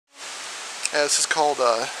Yeah, this is called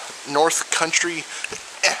North Country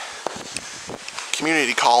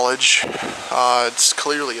Community College. It's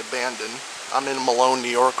clearly abandoned. I'm in Malone, New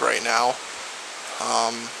York right now.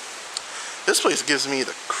 This place gives me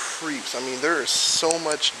the creeps. I mean, there is so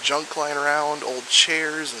much junk lying around, old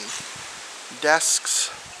chairs and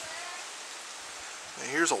desks. And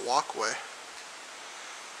here's a walkway.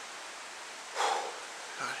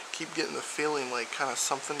 I keep getting the feeling like kind of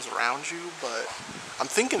something's around you, but I'm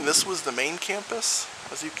thinking this was the main campus,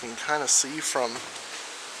 as you can kind of see from...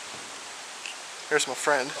 Here's my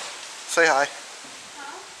friend. Say hi.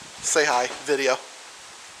 Huh? Say hi, video.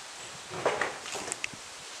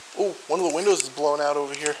 Oh, one of the windows is blown out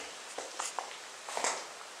over here.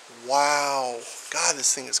 Wow. God,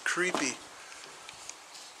 this thing is creepy.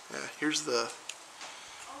 Yeah, here's the... A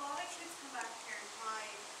lot of kids come back here and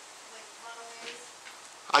hide, like runaways.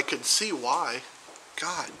 I could see why.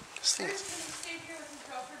 God, this thing is... There's a kid who stayed here with his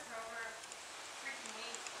girlfriend for over freaking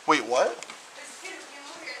week. Wait, what? There's a kid who came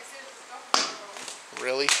over here and stayed with his girlfriend for over.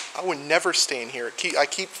 Really? I would never stay in here. I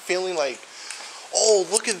keep feeling like, oh,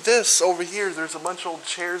 look at this over here. There's a bunch of old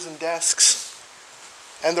chairs and desks.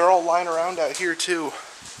 And they're all lying around out here, too.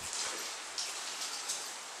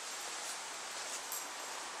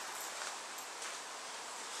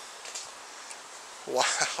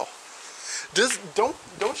 Wow.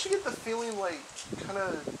 Don't you get the feeling like, kind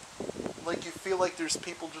of, like you feel like there's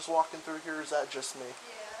people just walking through here, or is that just me?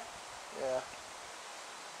 Yeah. Yeah.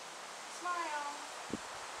 Smile.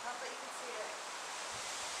 Not that you can see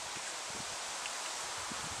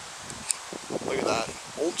it. Look at that.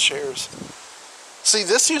 Old chairs. See,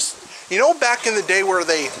 this used, you know, back in the day where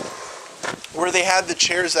they had the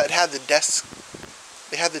chairs that had the desks,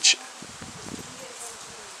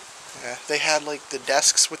 yeah, they had like the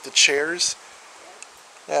desks with the chairs.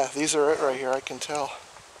 Yeah, these are it right here, I can tell.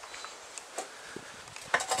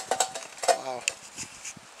 Wow.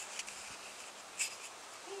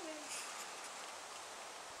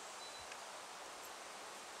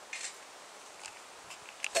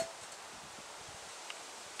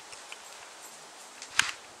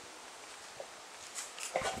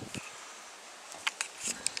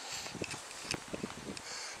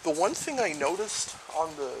 The one thing I noticed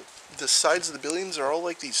on the sides of the buildings are all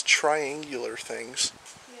like these triangular things.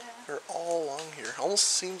 Yeah. They're all along here. Almost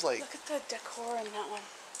seems like... Look at the decor in that one.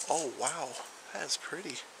 Oh, wow. That is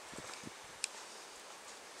pretty.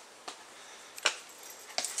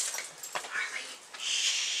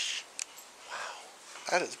 Shh. Wow.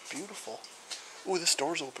 That is beautiful. Ooh, this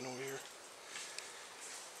door's open over here.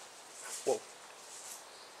 Whoa.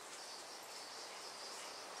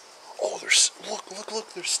 Oh, there's... Look.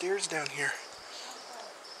 There's stairs down here.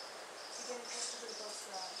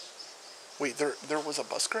 Wait, there was a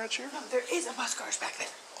bus garage here? No, there is a bus garage back there.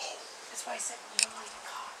 Oh. That's why I said you don't want to get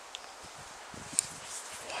caught.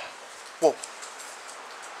 Whoa.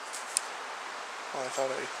 Oh, I thought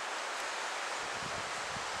I...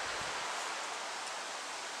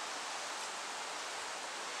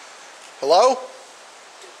 Hello?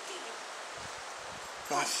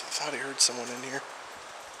 No, I thought I heard someone in here.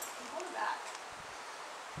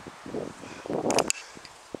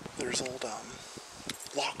 There's old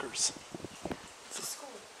lockers. It's a school.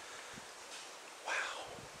 Wow.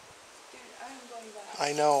 Dude, I'm going back.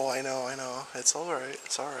 I know. It's alright.